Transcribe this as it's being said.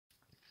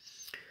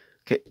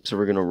Okay, so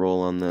we're gonna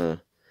roll on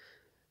the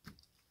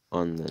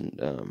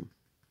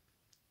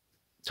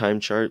time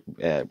chart.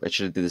 I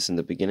should have did this in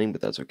the beginning,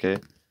 but that's okay.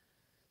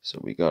 So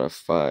we got a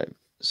 5.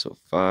 So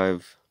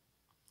 5.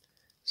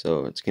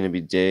 So it's gonna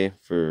be day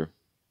for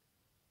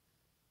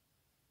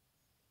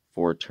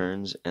 4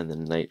 turns, and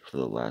then night for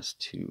the last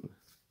 2.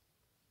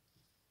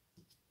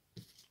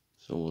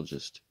 So we'll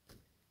just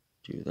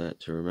do that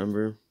to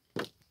remember.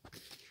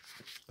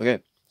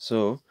 Okay,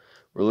 so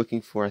we're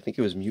looking for, I think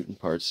it was mutant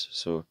parts,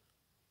 so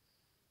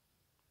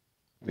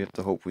we have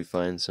to hope we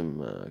find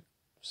some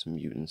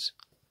mutants.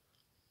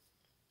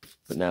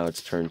 But now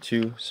it's turn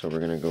 2, so we're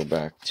gonna go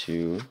back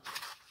to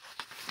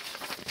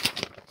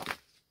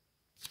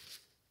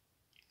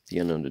the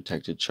unknown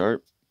detected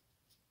chart,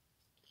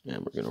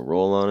 and we're gonna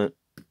roll on it.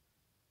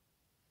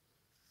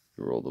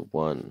 We roll the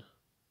 1,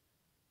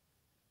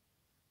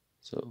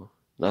 so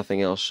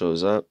nothing else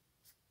shows up,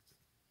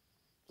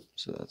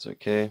 so that's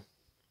okay.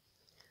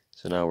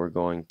 So now we're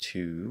going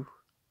to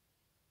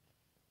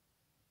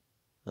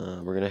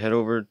head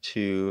over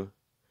to,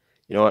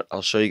 you know what?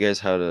 I'll show you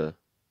guys how the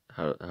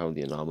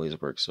anomalies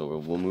work. So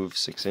we'll move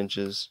 6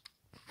 inches.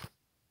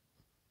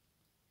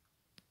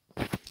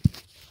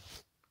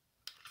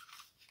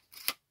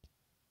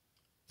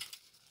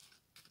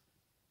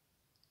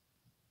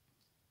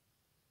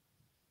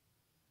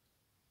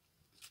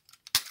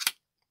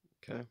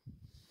 Okay.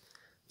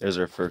 There's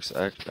our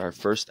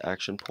first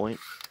action point.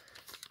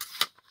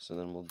 So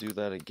then we'll do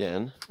that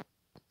again,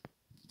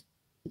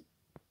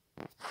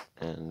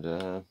 and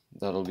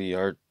that'll be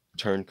our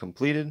turn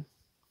completed.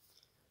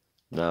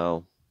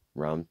 Now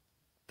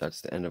that's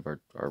the end of our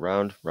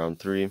round. Round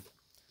 3.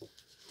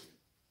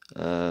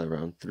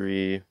 Round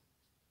 3.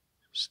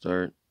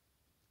 Start.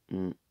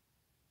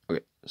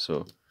 Okay,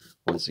 so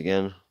once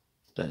again,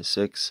 die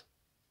 6.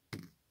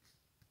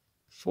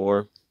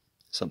 4.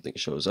 Something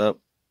shows up.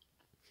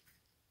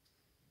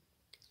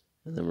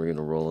 And then we're going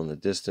to roll in the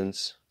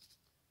distance.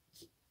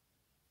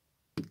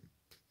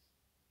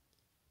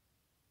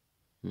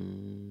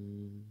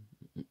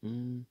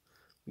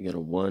 We got a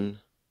 1.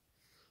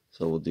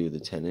 So we'll do the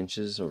 10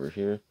 inches over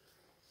here.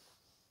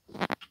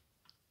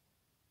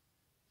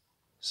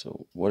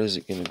 So what is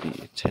it going to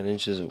be? 10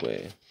 inches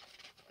away.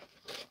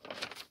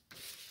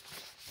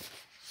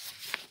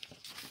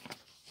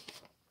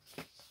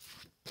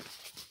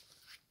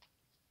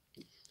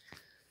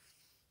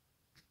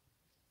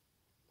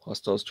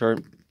 Hostiles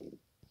chart.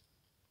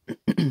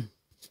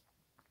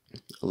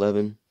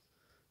 11.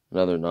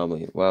 Another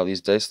anomaly. Wow,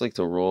 these dice like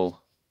to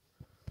roll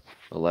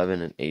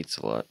 11 and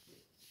 8s a lot.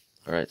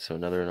 Alright, so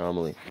another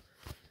anomaly.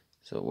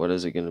 So what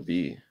is it going to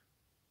be?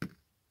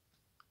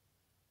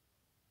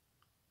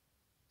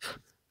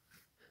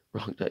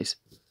 Wrong dice.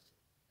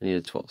 I need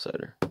a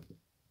 12-sider.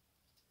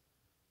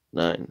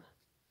 9.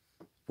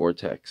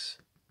 Vortex.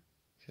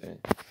 Okay.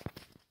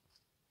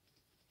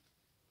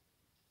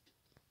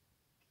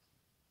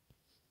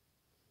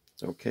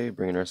 Okay,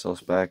 bringing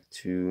ourselves back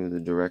to the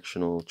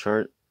directional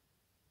chart.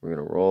 We're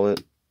going to roll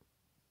it.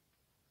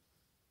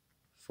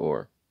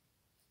 4.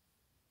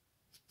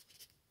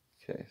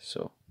 Okay,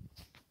 so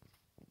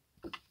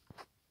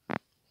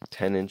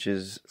 10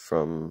 inches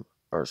from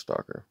our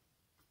stalker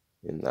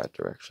in that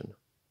direction.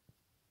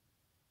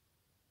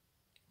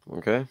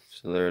 Okay,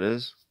 so there it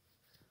is.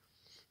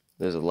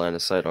 There's a line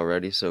of sight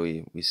already, so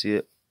we see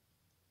it.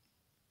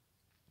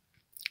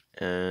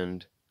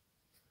 And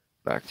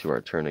back to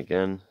our turn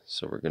again.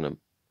 So we're gonna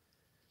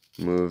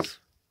move.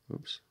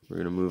 We're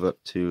gonna move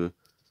up to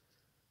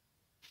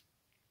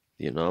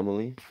the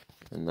anomaly,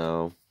 and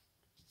now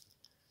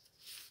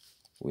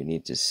we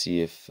need to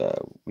see if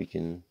we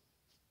can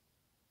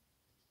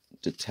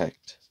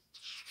detect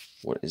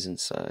what is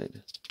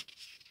inside.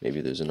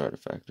 Maybe there's an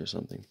artifact or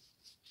something.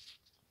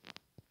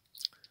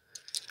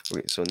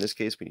 Okay, so in this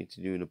case, we need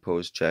to do an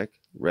opposed check.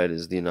 Red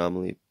is the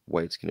anomaly,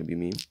 white's going to be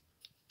me.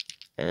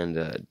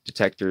 And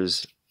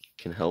detectors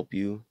can help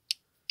you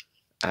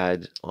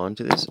add on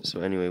to this. So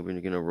anyway, we're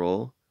going to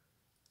roll.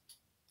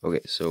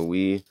 Okay, so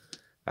we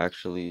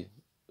actually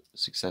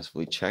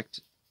successfully checked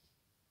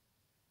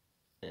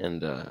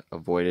and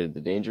avoided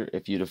the danger.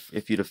 If you'd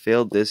have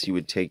failed this, you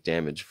would take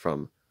damage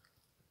from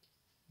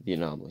the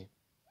anomaly.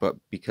 But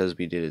because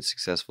we did it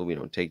successful, we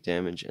don't take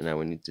damage. And now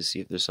we need to see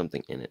if there's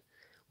something in it.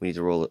 We need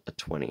to roll a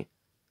 20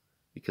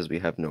 because we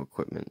have no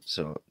equipment.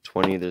 So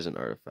 20, there's an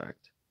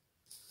artifact.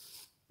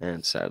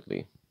 And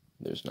sadly,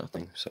 there's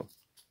nothing. So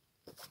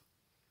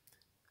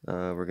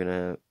we're going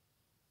to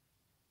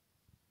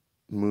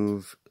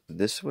move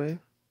this way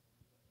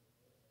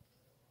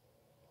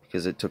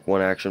because it took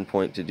 1 action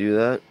point to do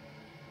that,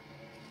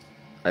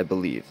 I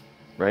believe,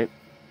 right?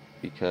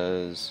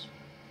 Because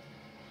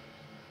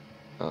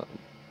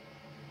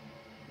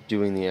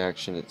doing the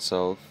action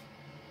itself,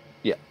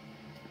 yeah.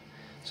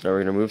 So now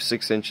we're going to move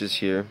 6 inches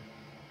here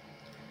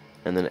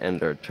and then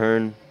end our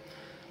turn,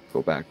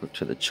 go back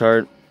to the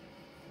chart,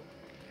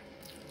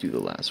 do the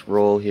last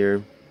roll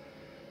here.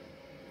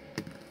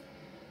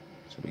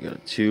 So we got a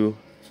 2,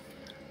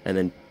 and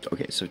then,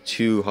 okay, so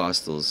 2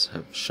 hostiles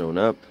have shown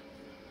up.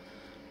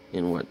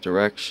 In what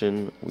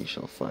direction? We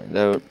shall find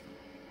out.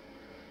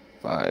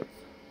 5.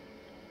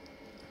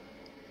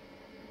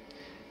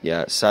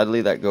 Yeah,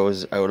 sadly that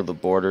goes out of the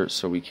border,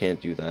 so we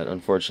can't do that.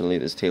 Unfortunately,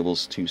 this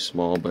table's too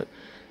small, but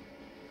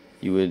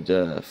you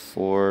would,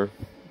 4,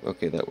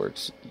 okay, that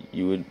works.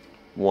 You would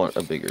want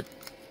a bigger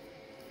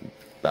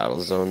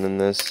battle zone than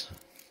this.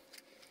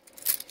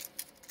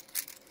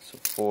 So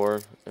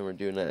 4, and we're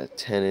doing that at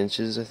 10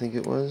 inches, I think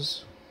it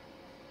was.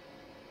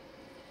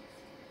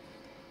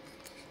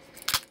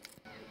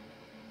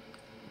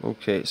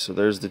 Okay, so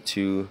there's the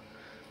 2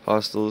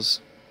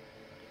 hostiles.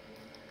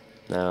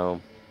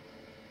 Now,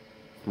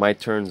 my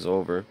turn's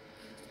over,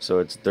 so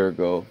it's their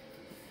go.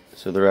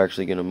 So they're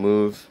actually going to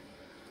move,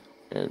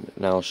 and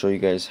now I'll show you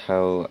guys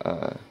how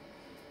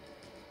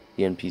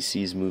the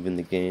NPCs move in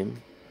the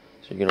game.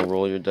 So you're going to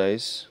roll your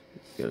dice.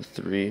 You got a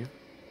 3.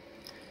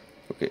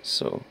 Okay,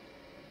 so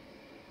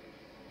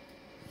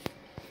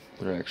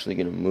they're actually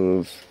going to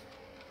move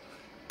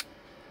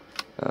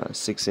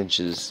 6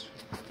 inches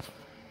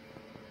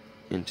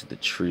into the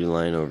tree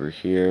line over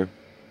here,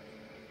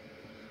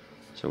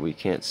 so we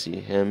can't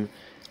see him.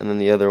 And then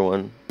the other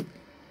one,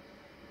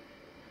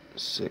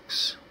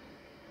 6,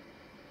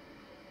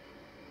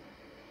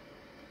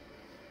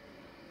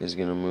 is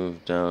going to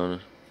move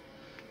down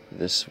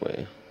this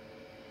way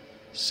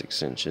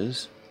 6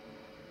 inches.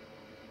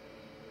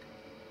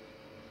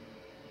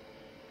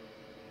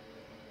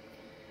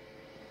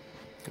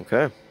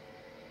 Okay,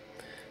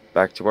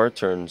 back to our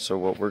turn. So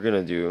what we're going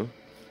to do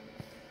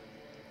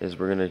is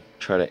we're going to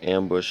try to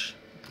ambush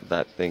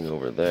that thing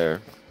over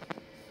there.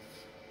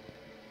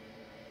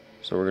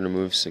 So we're going to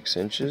move 6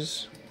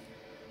 inches.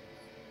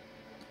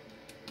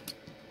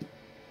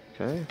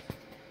 Okay.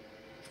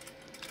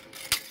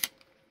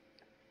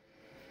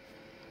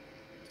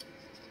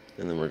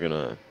 And then we're going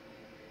to...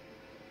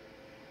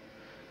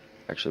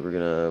 Actually, we're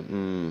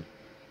going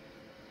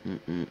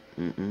to...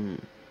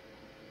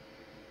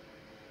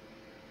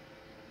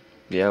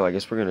 Yeah, well, I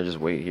guess we're going to just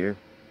wait here.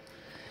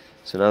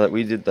 So now that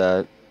we did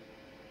that,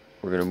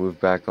 we're going to move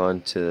back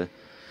on to...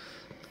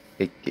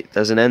 It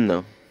doesn't end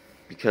though,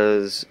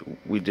 because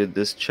we did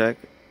this check.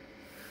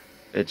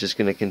 It's just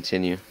going to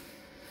continue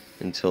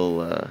until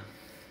the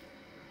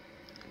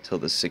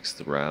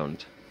 6th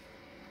round,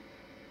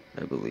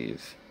 I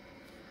believe.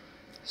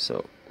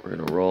 So we're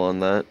going to roll on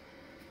that.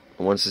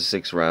 And once the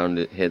 6th round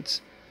it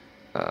hits,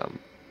 I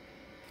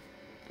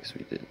guess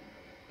we did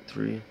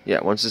 3.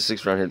 Yeah, once the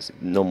 6th round hits,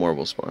 no more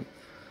will spawn.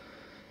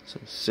 So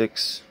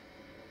 6.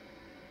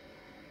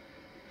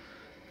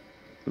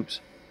 Oops.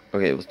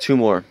 Okay, it was 2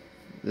 more.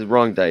 The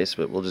wrong dice,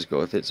 but we'll just go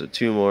with it. So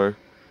 2 more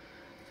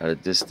at a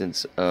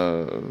distance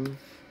of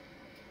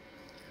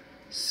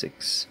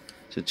 6.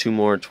 So 2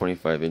 more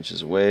 25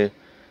 inches away.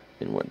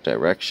 In what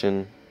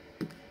direction?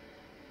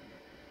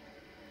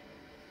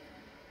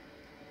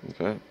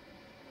 Okay.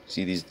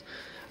 See these?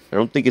 I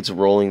don't think it's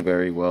rolling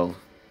very well.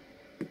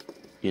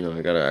 You know,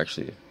 I gotta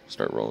actually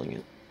start rolling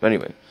it. But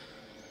anyway,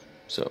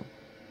 so.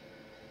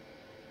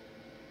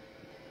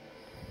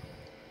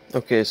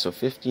 Okay, so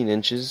 15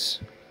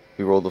 inches.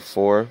 We rolled a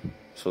 4.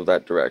 So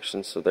that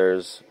direction, so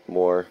there's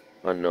more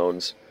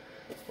unknowns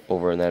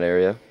over in that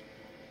area.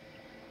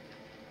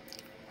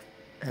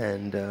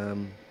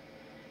 And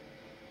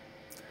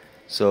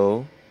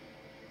so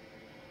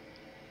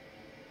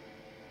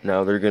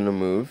now they're gonna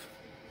move.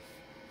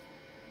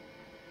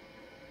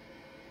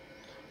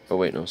 Oh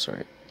wait, no,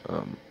 sorry.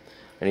 I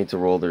need to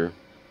roll their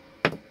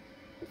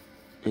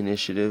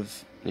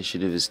initiative.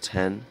 Initiative is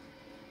 10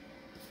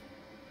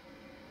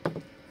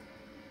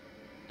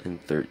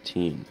 and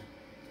 13.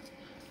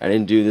 I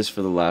didn't do this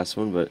for the last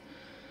one, but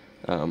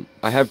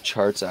I have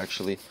charts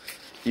actually.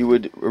 You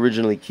would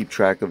originally keep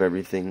track of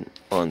everything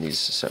on these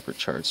separate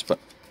charts, but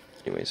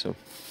anyway, so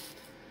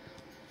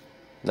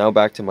now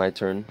back to my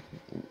turn.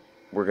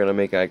 We're gonna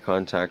make eye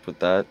contact with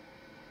that.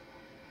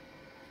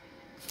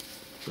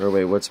 Or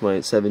wait, what's my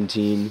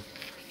 17?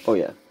 Oh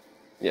yeah,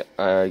 yeah.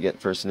 I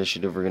get first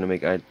initiative. We're gonna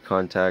make eye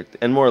contact,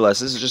 and more or less,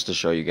 this is just to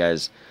show you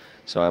guys.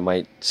 So I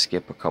might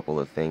skip a couple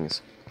of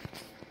things.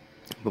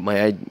 But my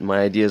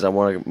idea is I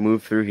want to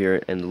move through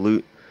here and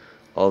loot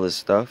all this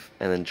stuff,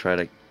 and then try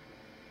to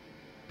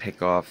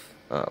pick off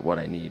what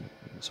I need.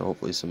 So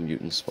hopefully some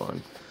mutants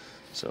spawn.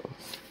 So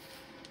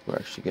we're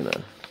actually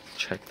gonna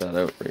check that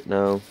out right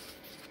now.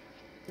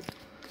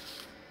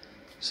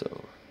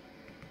 So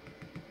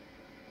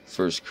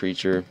first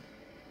creature,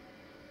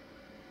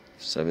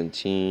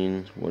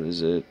 17. What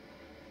is it?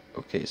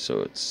 Okay,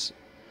 so it's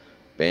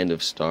Band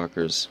of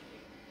Stalkers.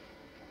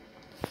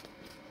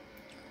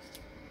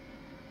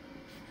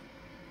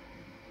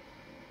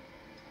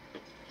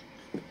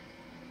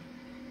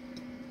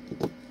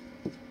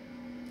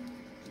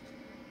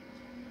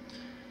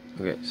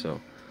 Okay, so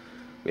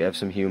we have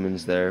some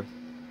humans there.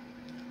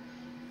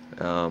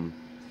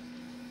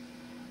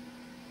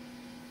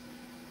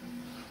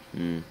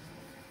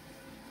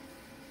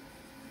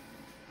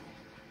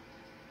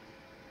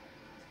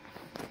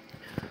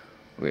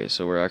 Okay,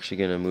 so we're actually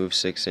going to move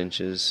 6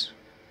 inches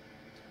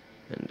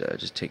and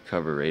just take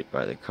cover right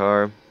by the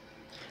car.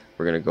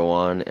 We're going to go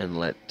on and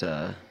let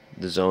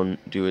the zone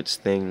do its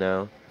thing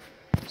now.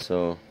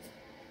 So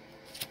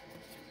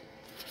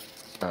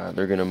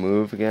they're gonna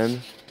move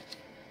again.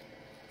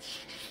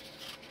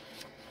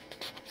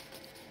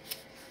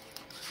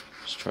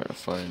 Just trying to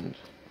find.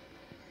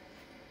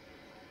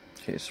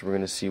 Okay, so we're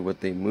gonna see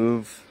what they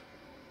move.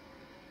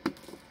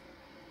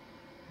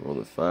 Roll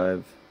the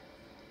 5.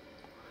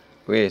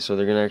 Okay, so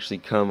they're gonna actually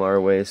come our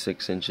way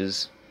 6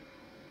 inches.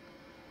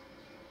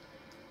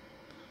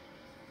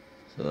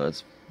 So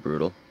that's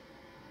brutal,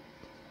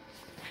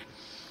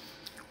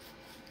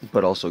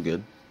 but also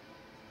good.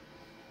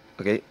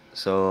 Okay,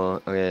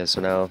 so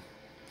now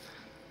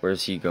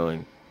where's he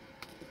going?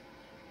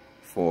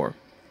 4.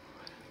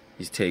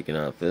 He's taking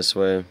off this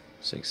way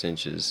 6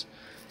 inches,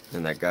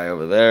 and that guy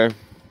over there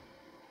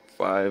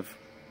 5.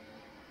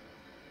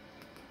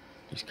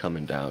 He's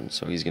coming down,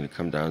 so he's gonna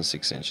come down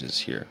 6 inches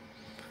here.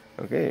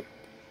 Okay.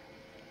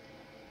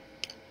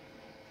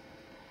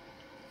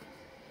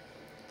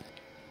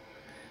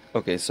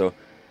 Okay, so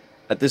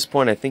at this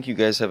point, I think you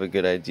guys have a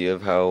good idea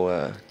of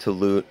how to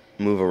loot,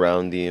 move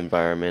around the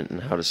environment,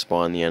 and how to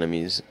spawn the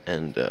enemies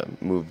and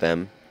move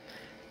them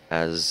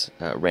as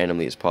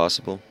randomly as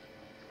possible,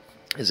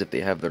 as if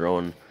they have their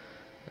own,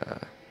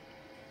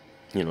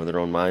 their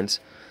own minds.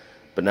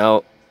 But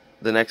now,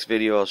 the next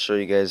video, I'll show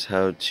you guys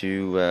how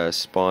to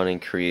spawn and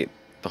create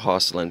the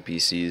hostile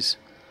NPCs,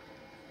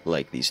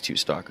 like these 2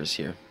 stalkers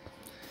here.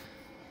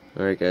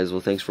 Alright guys,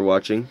 well thanks for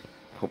watching.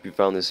 Hope you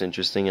found this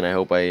interesting, and I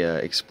hope I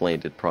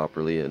explained it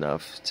properly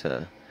enough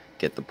to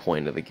get the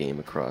point of the game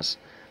across.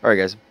 Alright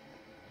guys.